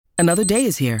Another day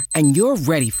is here, and you're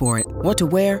ready for it. What to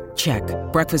wear? Check.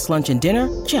 Breakfast, lunch, and dinner?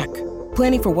 Check.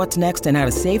 Planning for what's next and how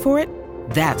to save for it?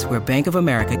 That's where Bank of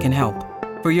America can help.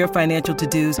 For your financial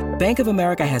to-dos, Bank of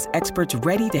America has experts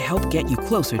ready to help get you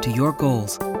closer to your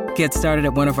goals. Get started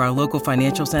at one of our local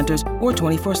financial centers or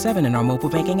 24/7 in our mobile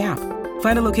banking app.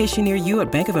 Find a location near you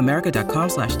at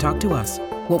bankofamerica.com/talktous.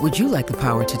 What would you like the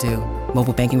power to do?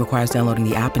 Mobile banking requires downloading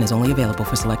the app and is only available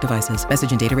for select devices.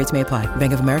 Message and data rates may apply.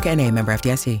 Bank of America N.A., member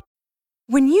FDIC.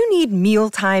 When you need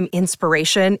mealtime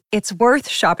inspiration, it's worth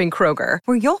shopping Kroger,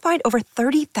 where you'll find over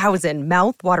 30,000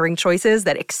 mouth-watering choices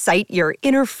that excite your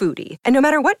inner foodie. And no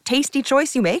matter what tasty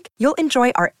choice you make, you'll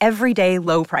enjoy our everyday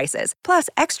low prices, plus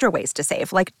extra ways to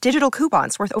save, like digital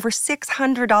coupons worth over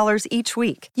 $600 each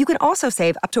week. You can also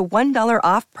save up to $1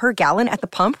 off per gallon at the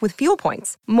pump with fuel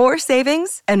points. More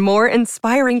savings and more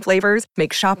inspiring flavors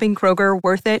make shopping Kroger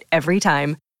worth it every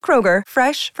time. Kroger,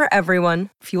 fresh for everyone.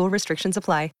 Fuel restrictions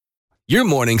apply. Your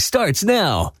morning starts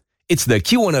now. It's the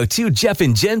Q102 Jeff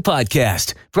and Jen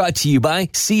podcast, brought to you by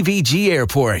CVG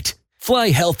Airport. Fly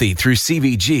healthy through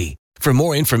CVG. For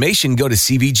more information, go to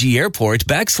CVG Airport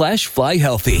 /fly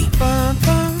healthy.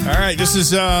 All right, this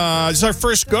is our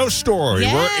first ghost story.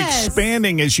 Yes. We're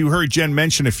expanding, as you heard Jen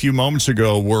mention a few moments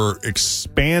ago, we're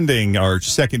expanding our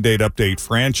Second Date Update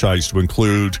franchise to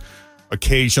include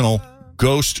occasional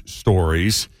ghost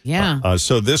stories. Yeah.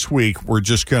 So this week we're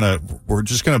just gonna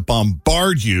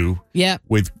bombard you. Yep.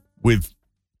 With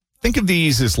think of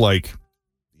these as like,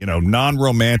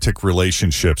 non-romantic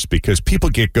relationships, because people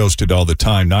get ghosted all the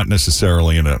time, not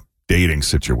necessarily in a dating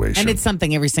situation. And it's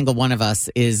something every single one of us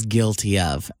is guilty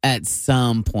of at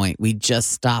some point. We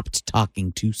just stopped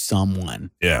talking to someone.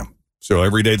 Yeah. So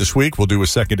every day this week we'll do a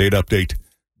Second Date Update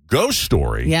ghost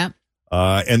story. Yeah.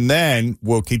 And then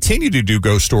we'll continue to do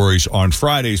ghost stories on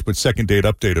Fridays, but Second Date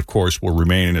Update, of course, will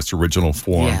remain in its original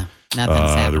form. Yeah, nothing's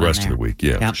happening the rest there. of the week.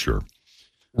 Yeah, Yep. sure.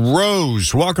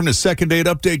 Rose, welcome to Second Date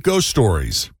Update Ghost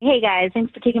Stories. Hey guys,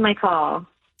 thanks for taking my call.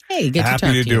 Hey, good to talk Happy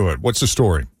to to do you. it. What's the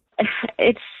story?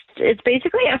 It's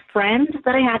basically a friend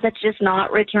that I had that's just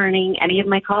not returning any of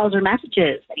my calls or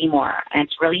messages anymore, and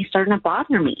it's really starting to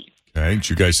bother me. Okay, did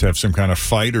you guys have some kind of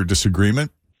fight or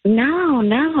disagreement? No,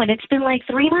 and it's been like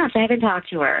 3 months I haven't talked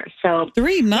to her. So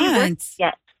 3 months?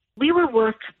 We were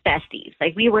work besties.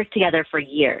 Like, we worked together for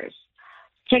years.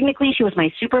 Technically, she was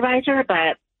my supervisor,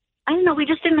 but I don't know, we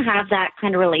just didn't have that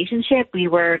kind of relationship. We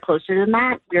were closer than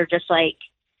that. We were just like,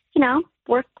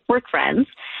 work friends.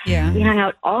 Yeah. We hung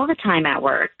out all the time at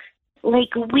work.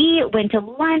 Like, we went to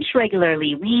lunch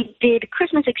regularly. We did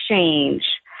Christmas exchange.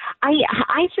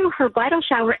 I threw her bridal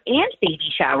shower and baby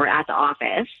shower at the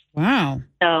office. Wow.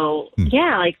 So,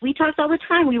 yeah, like, we talked all the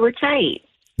time. We were tight.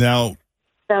 Now,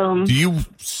 So do you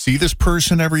see this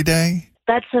person every day?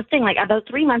 that's the thing. Like, about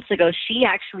 3 months ago, she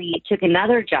actually took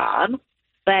another job,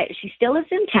 but she still lives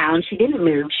in town. She didn't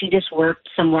move. She just worked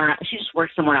somewhere. She just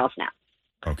works somewhere else now.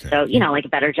 Okay. So, like a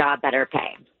better job, better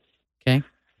pay. Okay.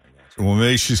 Well,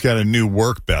 maybe she's got a new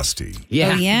work bestie.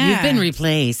 Yeah. Oh, yeah. You've been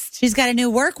replaced. She's got a new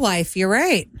work wife. You're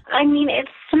right. I mean, it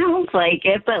sounds like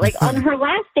it, but like on her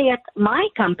last day at my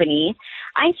company,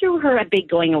 I threw her a big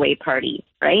going away party,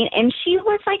 right? And she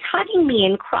was like hugging me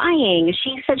and crying.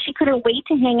 She said she couldn't wait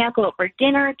to hang out, go out for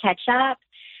dinner, catch up.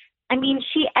 I mean,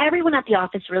 everyone at the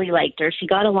office really liked her. She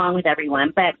got along with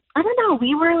everyone, but I don't know,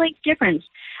 we were like different.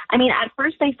 I mean, at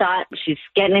first I thought she's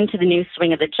getting into the new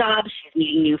swing of the job. She's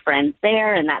meeting new friends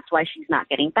there, and that's why she's not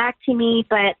getting back to me.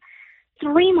 But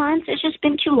 3 months, it's just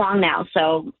been too long now.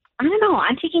 So I don't know.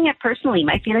 I'm taking it personally.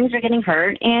 My feelings are getting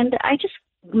hurt, and I just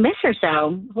miss her.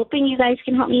 So hoping you guys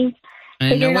can help me I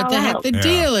figure know it what all the heck out. the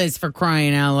deal is, for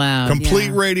crying out loud.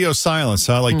 Complete radio silence,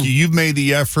 huh? Like, you've made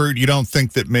the effort. You don't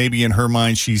think that maybe in her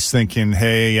mind she's thinking,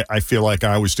 hey, I feel like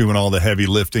I was doing all the heavy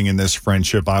lifting in this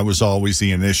friendship. I was always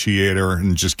the initiator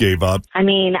and just gave up. I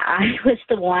mean, I was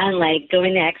the one, like,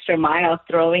 going the extra mile,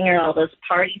 throwing her all those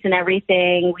parties and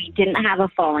everything. We didn't have a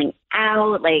falling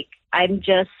out. Like, I'm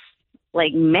just,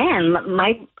 like, man,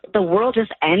 the world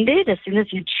just ended as soon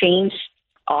as you changed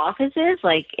offices.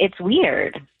 Like, it's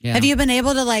weird. Yeah. Have you been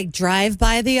able to like drive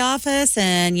by the office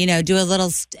and, do a little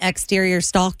exterior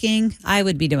stalking? I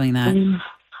would be doing that.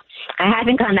 I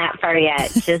haven't gone that far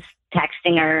yet. Just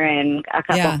texting her and a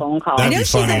couple phone calls. That'd I know be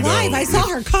she's funny, alive. though. I saw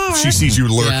her car. She sees you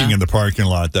lurking Yeah. in the parking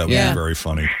lot. That would Yeah. be very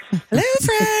funny. Hello,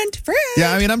 friend.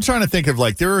 Yeah, I mean, I'm trying to think of,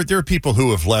 like, there are people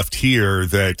who have left here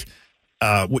that,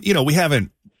 we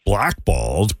haven't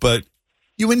blackballed, but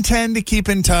you intend to keep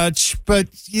in touch, but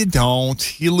you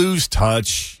don't. You lose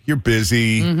touch. You're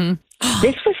busy.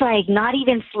 This was like not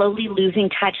even slowly losing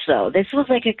touch, though. This was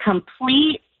like a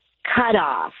complete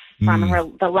cutoff. from her.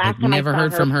 The last time Never I saw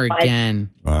heard from her was- again.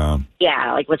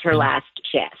 Yeah, like was her last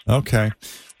shift. Okay.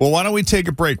 Well, why don't we take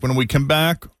a break? When we come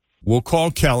back, we'll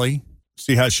call Kelly,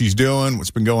 see how she's doing,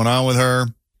 what's been going on with her,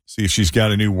 see if she's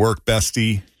got a new work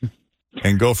bestie,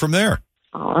 and go from there.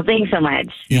 Oh, thanks so much.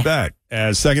 You bet.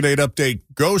 As Second Date Update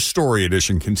Ghost Story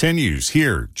Edition continues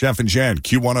here, Jeff and Jen,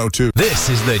 Q102. This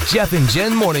is the Jeff and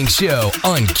Jen Morning Show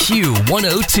on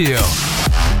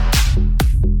Q102.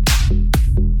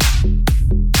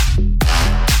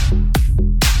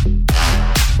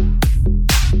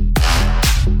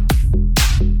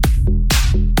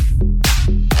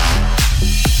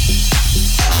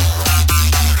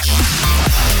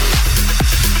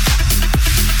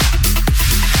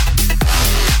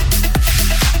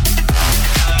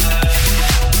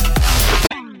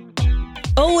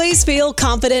 Always feel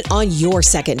confident on your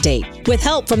second date. With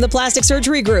help from the Plastic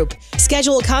Surgery Group.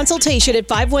 Schedule a consultation at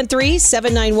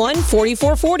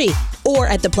 513-791-4440 or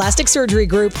at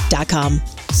theplasticsurgerygroup.com.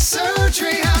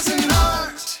 Surgery has an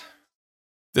art.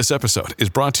 This episode is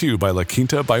brought to you by La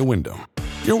Quinta by Wyndham.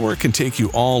 Your work can take you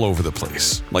all over the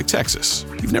place, like Texas.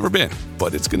 You've never been,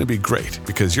 but it's going to be great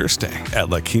because you're staying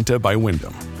at La Quinta by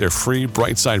Wyndham. Their free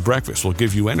Bright Side breakfast will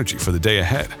give you energy for the day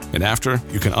ahead. And after,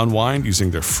 you can unwind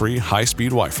using their free high-speed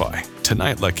Wi-Fi.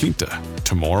 Tonight, La Quinta.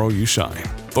 Tomorrow, you shine.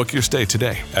 Book your stay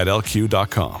today at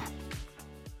LQ.com.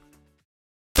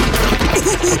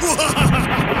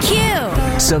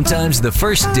 Sometimes the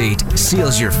first date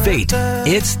seals your fate.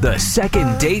 It's the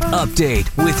Second Date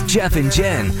Update with Jeff and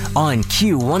Jen on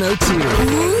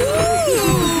Q102.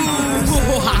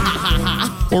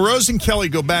 Well, Rose and Kelly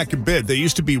go back a bit. They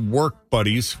used to be work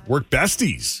buddies, work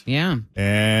besties. Yeah.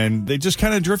 And they just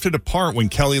kind of drifted apart when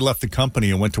Kelly left the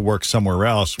company and went to work somewhere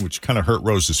else, which kind of hurt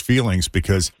Rose's feelings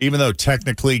because even though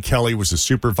technically Kelly was a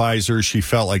supervisor, she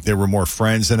felt like they were more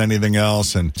friends than anything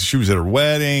else. And she was at her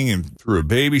wedding and threw a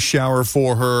baby shower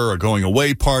for her, a going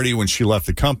away party when she left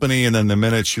the company. And then the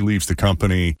minute she leaves the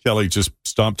company, Kelly just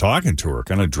stopped talking to her,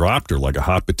 kind of dropped her like a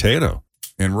hot potato.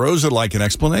 And Rose would like an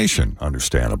explanation,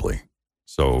 understandably.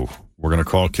 So we're going to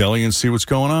call Kelly and see what's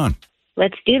going on.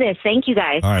 Let's do this. Thank you,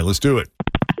 guys. All right, let's do it.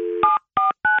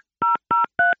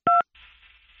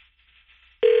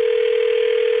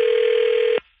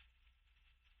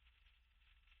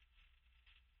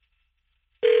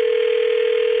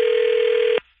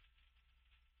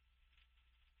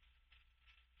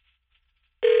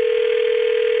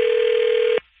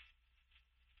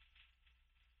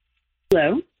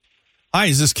 Hello? Hi,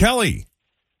 is this Kelly?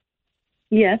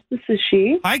 Yes, this is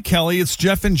she. Hi, Kelly. It's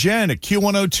Jeff and Jen at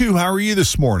Q102. How are you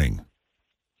this morning?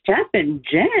 Jeff and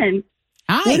Jen?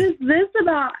 Hi. What is this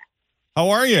about? How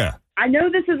are you? I know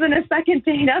this isn't a second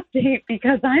date update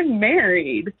because I'm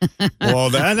married. Well,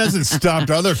 that hasn't stopped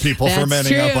other people from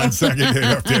That's ending up true. on Second Date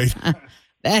Update.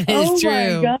 That is true.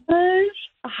 Oh, my gosh.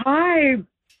 Hi.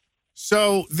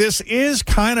 So this is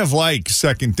kind of like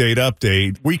Second Date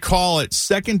Update. We call it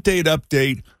Second Date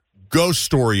Update Ghost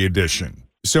Story Edition.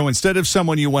 So instead of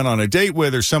someone you went on a date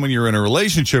with or someone you're in a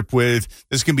relationship with,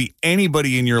 this can be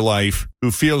anybody in your life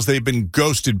who feels they've been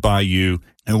ghosted by you,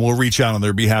 and we'll reach out on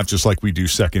their behalf just like we do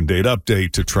Second Date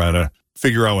Update to try to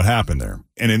figure out what happened there.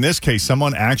 And in this case,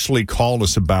 someone actually called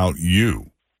us about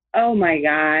you. Oh, my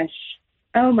gosh.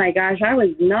 Oh, my gosh. I was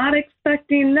not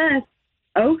expecting this.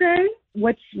 Okay.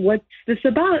 What's this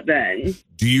about then?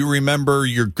 Do you remember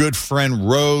your good friend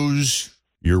Rose,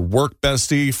 your work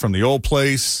bestie from the old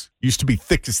place? Used to be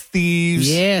thick as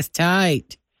thieves. Yes,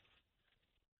 tight.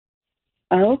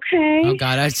 Okay. Oh,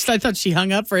 God. I thought she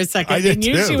hung up for a second. I did Didn't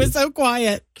you? too. She was so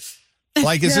quiet.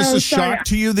 Like, is this No, a sorry. shock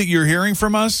to you that you're hearing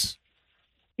from us?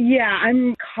 Yeah,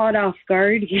 I'm caught off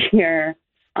guard here.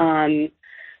 I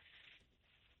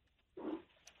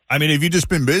mean, have you just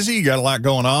been busy? You got a lot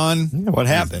going on? What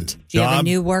happened? Do you have a Job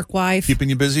new work wife? keeping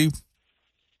you busy?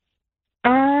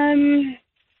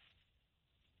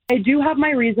 I do have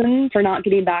my reason for not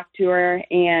getting back to her,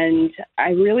 and I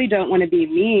really don't want to be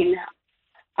mean.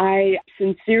 I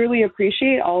sincerely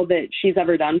appreciate all that she's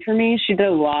ever done for me. She did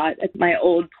a lot at my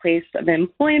old place of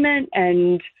employment,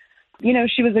 and, you know,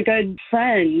 she was a good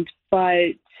friend, but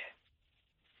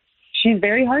she's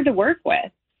very hard to work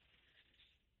with.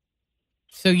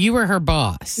 So you were her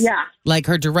boss? Yeah. Like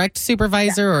her direct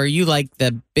supervisor, or are you like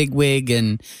the big wig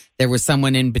and there was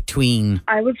someone in between?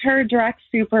 I was her direct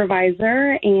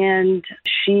supervisor, and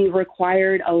she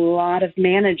required a lot of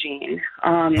managing.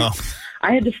 I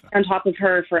had to stay on top of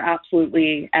her for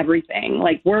absolutely everything,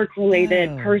 like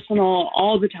work-related, personal,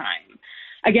 all the time.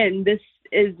 Again, this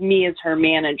is me as her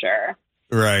manager.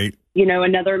 Right. You know,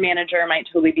 another manager might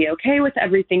totally be okay with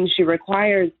everything she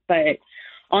requires, but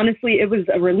honestly, it was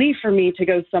a relief for me to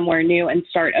go somewhere new and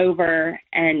start over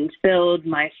and build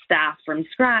my staff from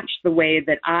scratch the way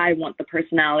that I want the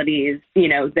personalities,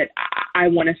 that I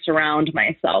want to surround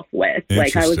myself with.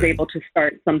 Like I was able to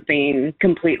start something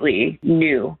completely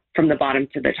new from the bottom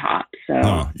to the top. So,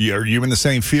 are you in the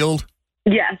same field?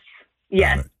 Yes,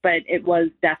 but it was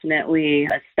definitely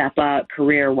a step up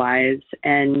career-wise,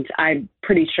 and I'm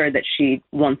pretty sure that she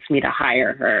wants me to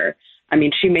hire her. I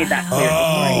mean, she made that clear.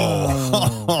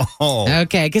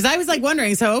 Okay, because I was like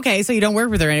wondering. So you don't work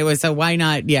with her anyway. So why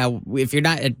not? Yeah, if you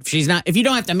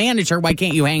don't have to manage her, why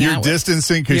can't you hang out? You're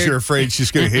distancing because you're afraid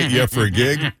she's going to hit you up for a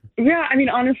gig. Yeah, I mean,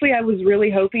 honestly, I was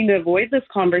really hoping to avoid this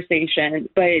conversation,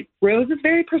 but Rose is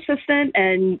very persistent,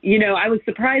 and I was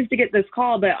surprised to get this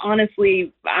call, but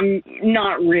honestly, I'm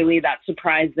not really that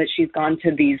surprised that she's gone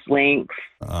to these lengths.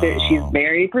 That she's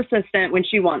very persistent when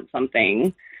she wants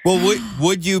something. Well,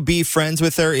 would you be friends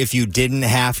with her if you didn't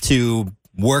have to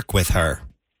work with her?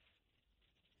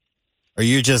 Or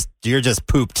you're just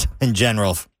pooped in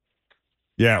general?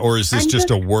 Yeah, or is this just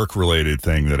a work-related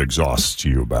thing that exhausts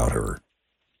you about her?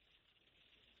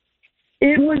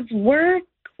 It was work,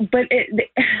 but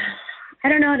I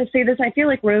don't know how to say this. I feel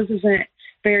like Rose isn't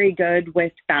very good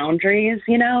with boundaries,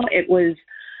 It was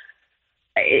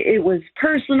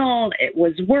personal. It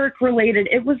was work related.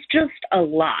 It was just a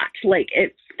lot. Like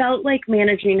it felt like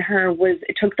managing her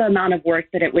it took the amount of work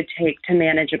that it would take to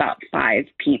manage about 5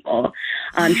 people.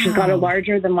 She's got a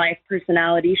larger than life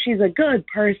personality. She's a good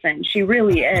person. She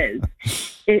really is.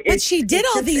 But she did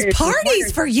all these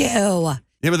parties for you.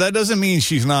 Yeah, but that doesn't mean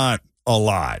she's not a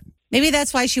lot. Maybe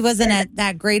that's why she wasn't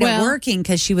that great at working,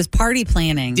 because she was party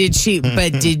planning. Did she?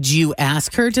 But did you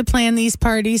ask her to plan these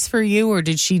parties for you, or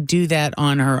did she do that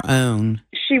on her own?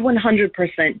 She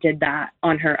 100% did that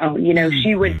on her own.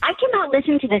 She would. I cannot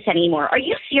listen to this anymore. Are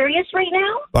you serious right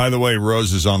now? By the way,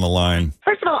 Rose is on the line.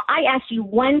 First of all, I asked you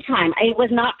one time. I was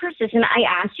not persistent. I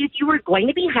asked you if you were going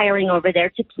to be hiring over there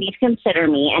to please consider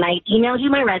me, and I emailed you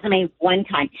my resume one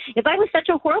time. If I was such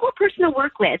a horrible person to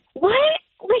work with, what?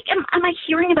 Like, am I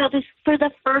hearing about this for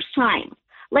the first time?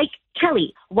 Like,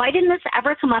 Kelly, why didn't this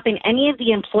ever come up in any of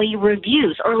the employee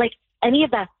reviews or, like, any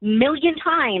of the million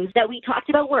times that we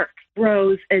talked about work?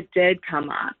 Rose, it did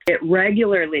come up. It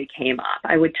regularly came up.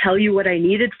 I would tell you what I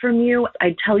needed from you.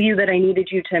 I'd tell you that I needed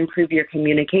you to improve your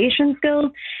communication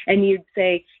skills. And you'd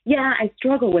say, yeah, I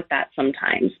struggle with that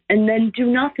sometimes. And then do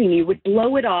nothing. You would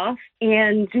blow it off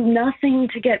and do nothing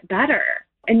to get better.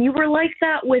 And you were like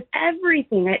that with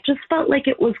everything. It just felt like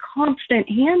it was constant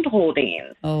hand-holding.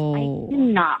 Oh. I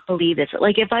cannot believe this.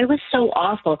 Like, if I was so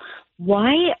awful,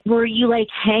 why were you, like,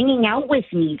 hanging out with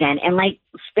me then and, like,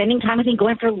 spending time with me,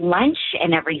 going for lunch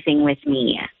and everything with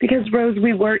me? Because, Rose,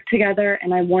 we worked together,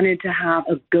 and I wanted to have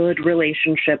a good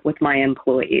relationship with my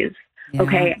employees. Yeah.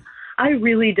 Okay? I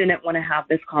really didn't want to have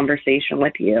this conversation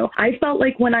with you. I felt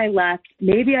like when I left,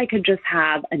 maybe I could just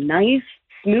have a nice,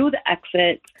 smooth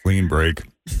exit. Clean break.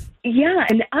 Yeah,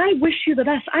 and I wish you the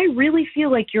best. I really feel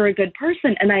like you're a good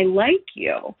person, and I like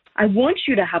you. I want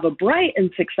you to have a bright and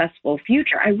successful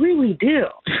future. I really do.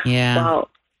 Yeah.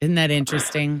 Well, isn't that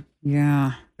interesting?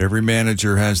 Yeah. Every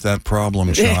manager has that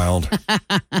problem, child.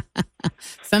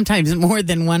 Sometimes more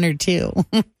than one or two.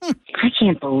 I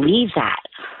can't believe that.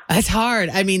 It's hard.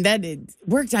 I mean,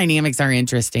 work dynamics are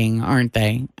interesting, aren't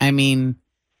they? I mean,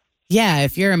 yeah,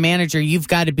 if you're a manager, you've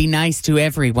got to be nice to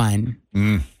everyone.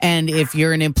 And if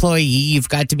you're an employee, you've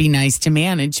got to be nice to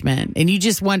management. And you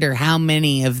just wonder how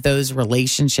many of those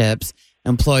relationships,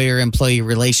 employer-employee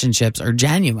relationships, are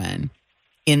genuine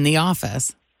in the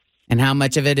office, and how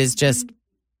much of it is just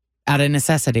out of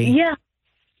necessity. Yeah,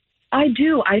 I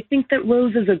do. I think that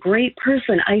Rose is a great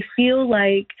person. I feel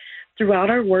like throughout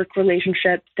our work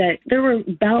relationship that there were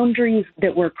boundaries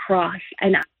that were crossed.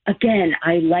 And again,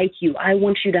 I like you. I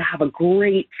want you to have a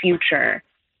great future.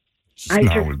 I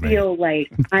just feel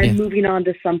like I'm moving on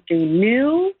to something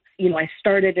new. I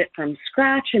started it from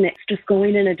scratch, and it's just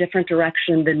going in a different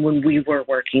direction than when we were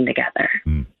working together.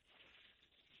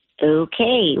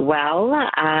 Okay, well,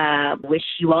 wish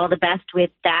you all the best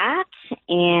with that.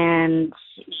 And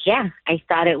yeah, I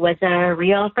thought it was a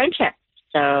real friendship.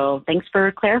 So thanks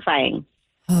for clarifying.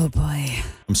 Oh, boy.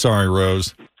 I'm sorry,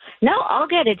 Rose. No, all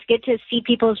good. It's good to see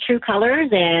people's true colors,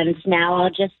 and now I'll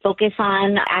just focus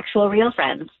on actual real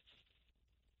friends.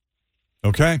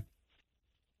 Okay.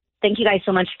 Thank you guys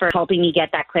so much for helping me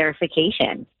get that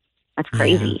clarification. That's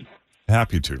crazy. Yeah.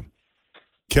 Happy to.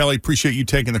 Kelly, appreciate you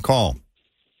taking the call.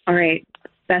 All right.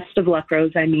 Best of luck,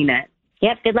 Rose. I mean it.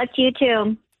 Yep. Good luck to you,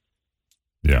 too.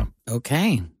 Yeah.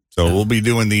 Okay. So we'll be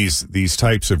doing these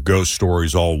types of ghost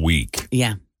stories all week.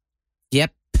 Yeah.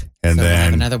 Yep. And so then we'll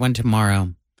have another one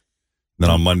tomorrow. Then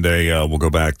on Monday, we'll go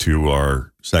back to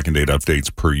our second date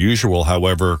updates per usual.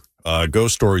 However,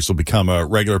 Ghost Stories will become a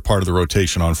regular part of the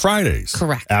rotation on Fridays.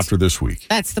 Correct. After this week.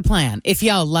 That's the plan, if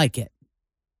y'all like it.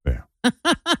 Yeah.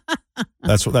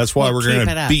 That's why we're going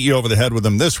to beat you over the head with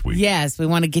them this week. Yes, we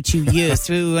want to get you used.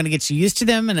 We want to get you used to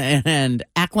them and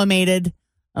acclimated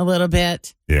a little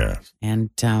bit. Yeah. And,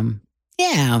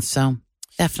 so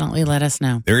definitely let us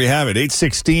know. There you have it.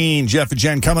 8:16. Jeff and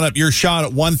Jen coming up. Your shot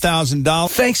at $1,000.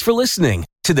 Thanks for listening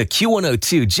to the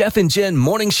Q102 Jeff and Jen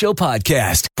Morning Show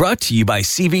podcast, brought to you by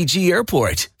CVG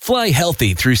Airport. Fly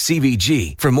healthy through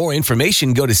CVG. For more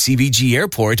information, go to CVG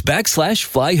Airport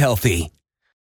 /fly healthy.